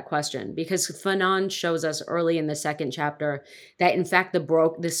onto that question, because Fanon shows us early in the second chapter that in fact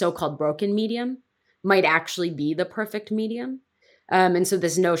the so-called broken medium might actually be the perfect medium. And so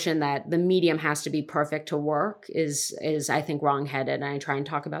this notion that the medium has to be perfect to work is I think wrongheaded, and I try and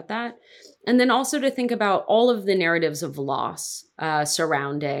talk about that. And then also to think about all of the narratives of loss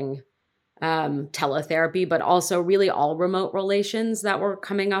surrounding teletherapy, but also really all remote relations that were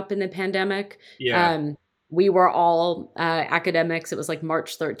coming up in the pandemic. Yeah. We were all academics. It was like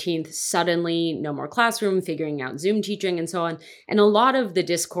March 13th, suddenly no more classroom, figuring out Zoom teaching and so on. And a lot of the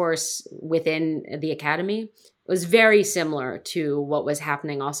discourse within the academy was very similar to what was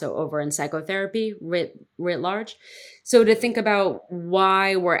happening also over in psychotherapy writ large. So to think about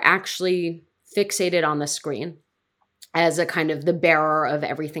why we're actually fixated on the screen as a kind of the bearer of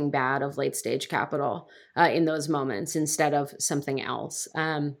everything bad of late stage capital in those moments instead of something else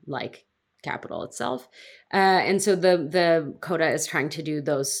like capital itself. And so the coda is trying to do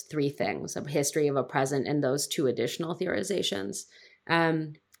those three things: a history of a present and those two additional theorizations.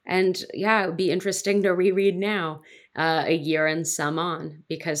 And yeah, it would be interesting to reread now, a year and some on,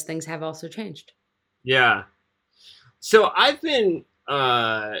 because things have also changed. Yeah. So I've been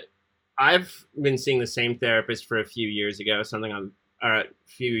seeing the same therapist for a few years now, something I'm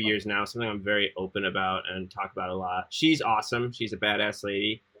very open about and talk about a lot. She's awesome. She's a badass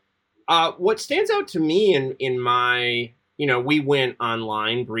lady. What stands out to me in my, we went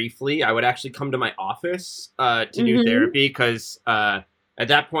online briefly. I would actually come to my office to do therapy because at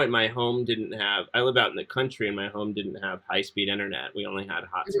that point my home didn't have, I live out in the country and my home didn't have high-speed internet. We only had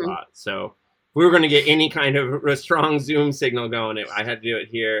hotspot. So if we were going to get any kind of a strong Zoom signal going, I had to do it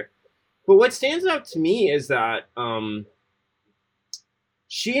here. But what stands out to me is that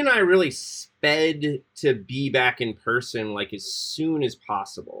she and I really sped to be back in person like as soon as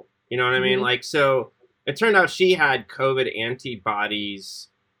possible. You know what I mean? Like, so it turned out she had COVID antibodies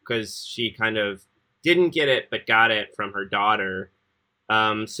because she kind of didn't get it, but got it from her daughter.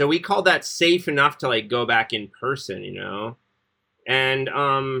 So we called that safe enough to like go back in person, and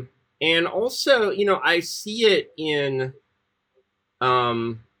also, I see it in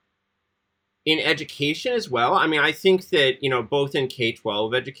education as well. I mean, I think that, both in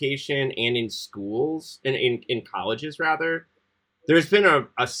K-12 education and in schools and in colleges rather, there's been a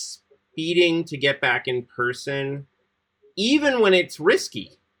speeding to get back in person, even when it's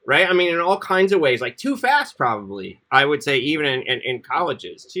risky, right? I mean, in all kinds of ways, like too fast, probably, I would say, even in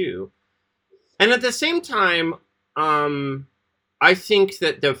colleges too. And at the same time, I think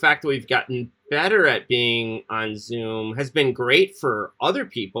that the fact that we've gotten better at being on Zoom has been great for other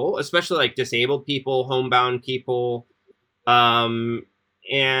people, especially like disabled people, homebound people. And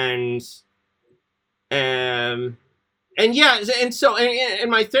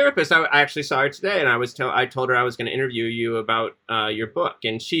my therapist, I actually saw her today, and I told her I was going to interview you about your book,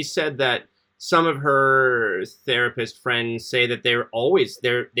 and she said that some of her therapist friends say that they're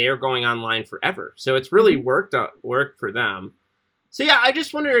going online forever, so it's really worked for them. So yeah, I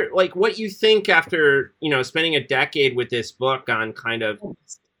just wonder like what you think after spending a decade with this book on kind of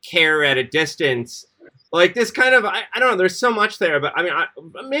care at a distance, like this kind of I don't know. There's so much there, but I mean,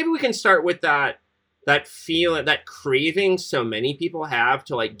 maybe we can start with that feeling, that craving so many people have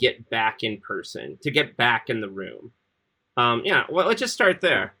to like get back in person, to get back in the room. Well, let's just start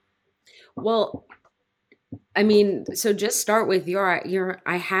there. Well, I mean, so just start with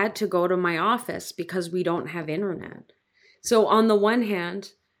I had to go to my office because we don't have internet. So on the one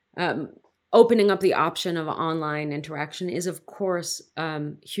hand, opening up the option of online interaction is of course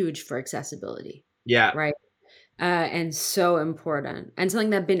huge for accessibility. Yeah. Right. And so important, and something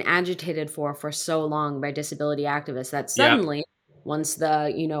that's been agitated for so long by disability activists, that suddenly, once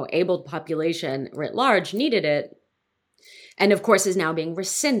the abled population writ large needed it, and of course is now being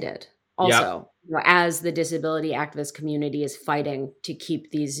rescinded also, as the disability activist community is fighting to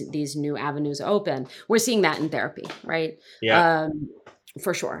keep these new avenues open. We're seeing that in therapy, right? Yeah,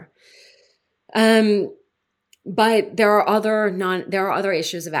 for sure. But there are other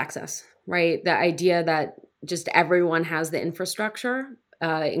issues of access, right? The idea that just everyone has the infrastructure,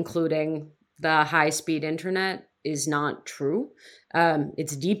 including the high-speed internet, is not true.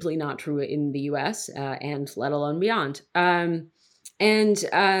 It's deeply not true in the US and let alone beyond.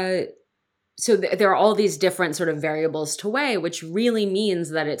 So there are all these different sort of variables to weigh, which really means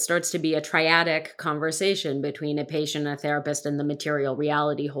that it starts to be a triadic conversation between a patient, a therapist, and the material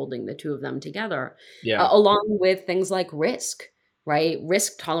reality holding the two of them together, along with things like risk. Right?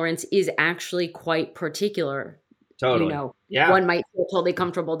 Risk tolerance is actually quite particular Totally. Yeah. One might feel totally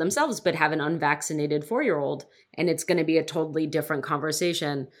comfortable themselves, but have an unvaccinated 4-year-old, and it's going to be a totally different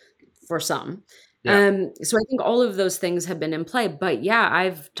conversation for some. Yeah. So I think all of those things have been in play. But yeah,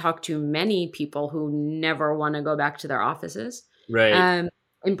 I've talked to many people who never want to go back to their offices. Right.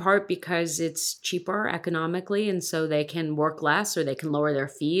 In part because it's cheaper economically, and so they can work less, or they can lower their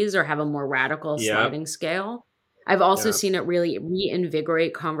fees, or have a more radical sliding scale. I've also seen it really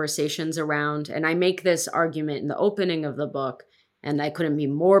reinvigorate conversations around, and I make this argument in the opening of the book, and I couldn't be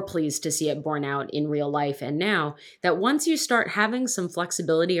more pleased to see it borne out in real life and now, that once you start having some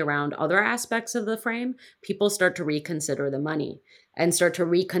flexibility around other aspects of the frame, people start to reconsider the money and start to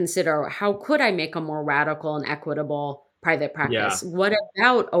reconsider, how could I make a more radical and equitable private practice? What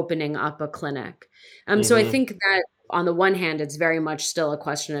about opening up a clinic? So I think that on the one hand, it's very much still a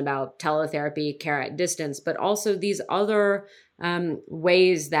question about teletherapy, care at distance, but also these other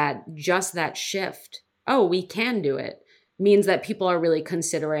ways that just that shift, we can do it, means that people are really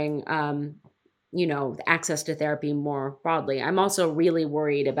considering, access to therapy more broadly. I'm also really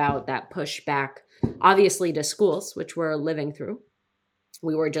worried about that pushback, obviously, to schools, which we're living through.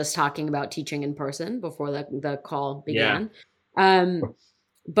 We were just talking about teaching in person before the call began.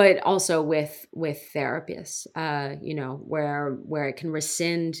 But also with therapists, where it can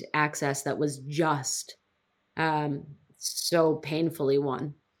rescind access that was just so painfully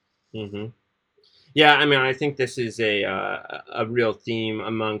won. Mm-hmm. Yeah, I mean, I think this is a real theme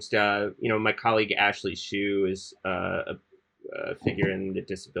amongst, my colleague Ashley Hsu is a figure in the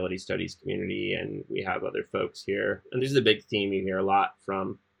disability studies community, and we have other folks here. And this is a big theme you hear a lot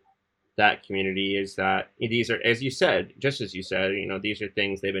from that community, is that these are, as you said, these are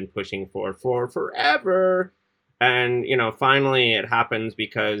things they've been pushing for forever. And, finally it happens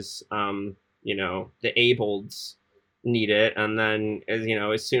because, the ableds need it. And then,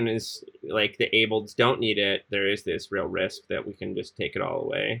 as soon as like the ableds don't need it, there is this real risk that we can just take it all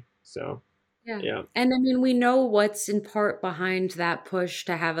away. So, yeah. And I mean, we know what's in part behind that push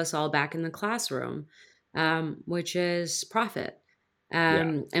to have us all back in the classroom, which is profit.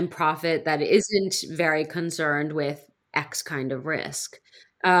 And profit that isn't very concerned with X kind of risk,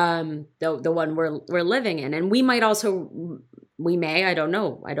 the one we're living in. And we might also, I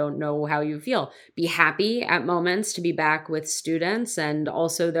don't know how you feel, be happy at moments to be back with students. And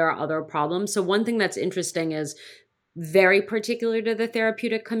also there are other problems. So one thing that's interesting is, very particular to the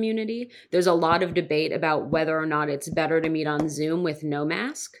therapeutic community, there's a lot of debate about whether or not it's better to meet on Zoom with no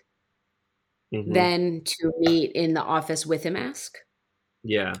mask than to meet in the office with a mask.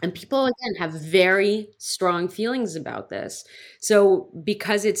 Yeah. And people, again, have very strong feelings about this. So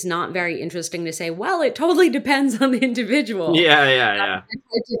because it's not very interesting to say, well, it totally depends on the individual. Yeah. I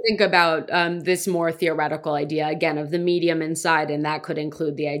like to think about this more theoretical idea, again, of the medium inside. And that could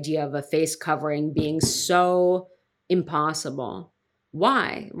include the idea of a face covering being so impossible.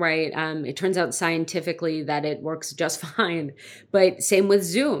 Why, right? It turns out scientifically that it works just fine. But same with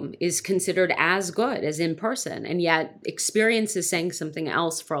Zoom, is considered as good as in person. And yet experience is saying something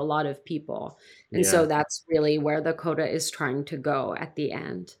else for a lot of people. And so that's really where the coda is trying to go at the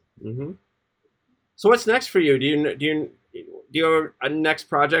end. Mm-hmm. So what's next for you? Do you have a next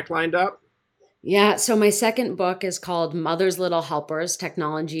project lined up? Yeah. So my second book is called Mother's Little Helpers: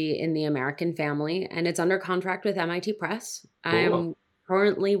 Technology in the American Family. And it's under contract with MIT Press. Cool. I'm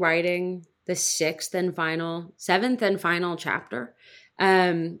currently writing the seventh and final chapter.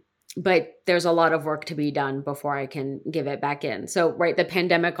 But there's a lot of work to be done before I can give it back in. So, right, the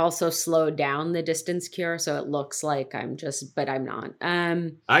pandemic also slowed down the distance cure. So it looks like but I'm not.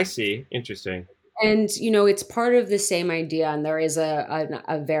 I see. Interesting. And, it's part of the same idea. And there is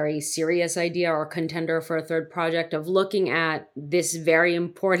a very serious idea or contender for a third project of looking at this very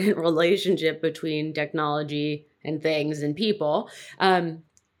important relationship between technology and things and people.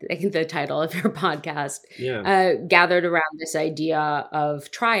 I think the title of your podcast gathered around this idea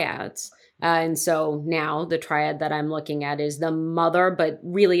of triads. And so now the triad that I'm looking at is the mother, but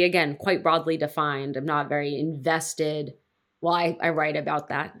really, again, quite broadly defined. I'm not very invested. Well, I write about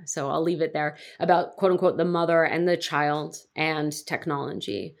that, so I'll leave it there, about quote unquote the mother and the child and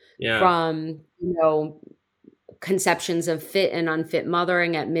technology. From, conceptions of fit and unfit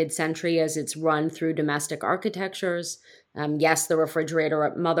mothering at mid-century as it's run through domestic architectures. Yes, the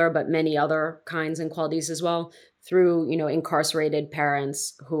refrigerator mother, but many other kinds and qualities as well, through, incarcerated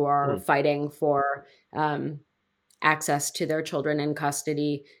parents who are fighting for access to their children in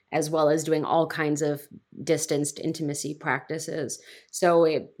custody, as well as doing all kinds of distanced intimacy practices. So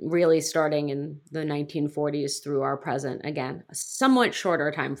it really starting in the 1940s through our present, again, a somewhat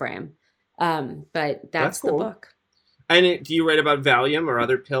shorter time frame. But that's cool. The book. And do you write about Valium or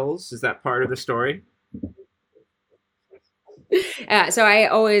other pills? Is that part of the story? So I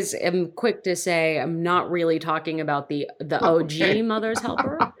always am quick to say I'm not really talking about the OG Mother's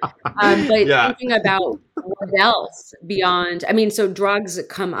Helper, but Yeah. thinking about what else beyond. I mean, so drugs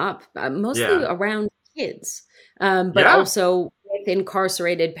come up mostly Yeah. around kids, but Yeah. also with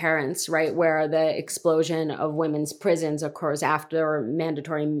incarcerated parents, right, where the explosion of women's prisons occurs after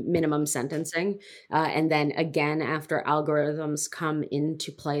mandatory minimum sentencing, and then again after algorithms come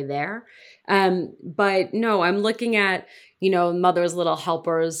into play there. But no, I'm looking at, Mother's Little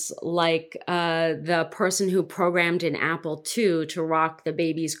Helpers, like the person who programmed an Apple II to rock the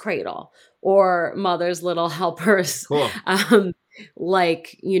baby's cradle, or Mother's Little Helpers, Cool.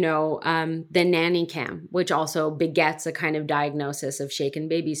 like, the nanny cam, which also begets a kind of diagnosis of shaken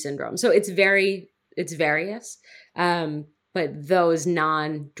baby syndrome. So it's various, but those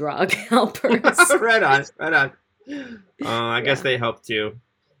non-drug helpers. Right on. I guess they help too.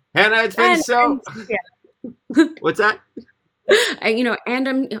 Hannah, it's been What's that?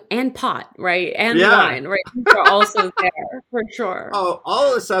 And pot, right? And Yeah. wine, right? These are also there for sure. Oh,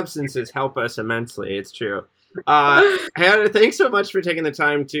 all the substances help us immensely. It's true. Hannah, thanks so much for taking the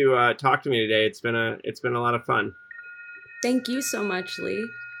time to talk to me today. It's been a lot of fun. Thank you so much, Lee.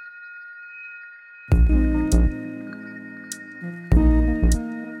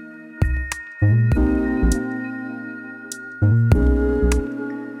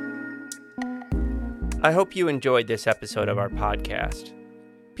 I hope you enjoyed this episode of our podcast.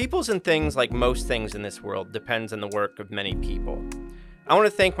 Peoples and things, like most things in this world, depends on the work of many people. I want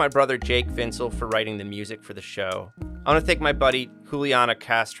to thank my brother Jake Vinsel for writing the music for the show. I want to thank my buddy Juliana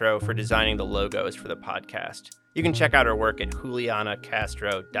Castro for designing the logos for the podcast. You can check out her work at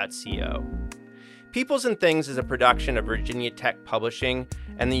julianacastro.co. Peoples and Things is a production of Virginia Tech Publishing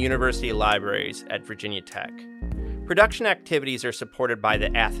and the University Libraries at Virginia Tech. Production activities are supported by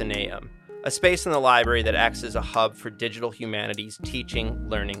the Athenaeum, a space in the library that acts as a hub for digital humanities teaching,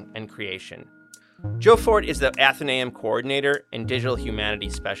 learning, and creation. Joe Ford is the Athenaeum coordinator and digital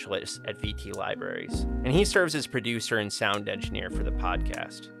humanities specialist at VT Libraries, and he serves as producer and sound engineer for the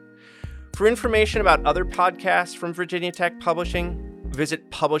podcast. For information about other podcasts from Virginia Tech Publishing, visit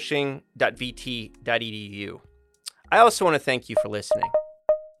publishing.vt.edu. I also want to thank you for listening.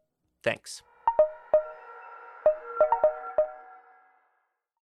 Thanks.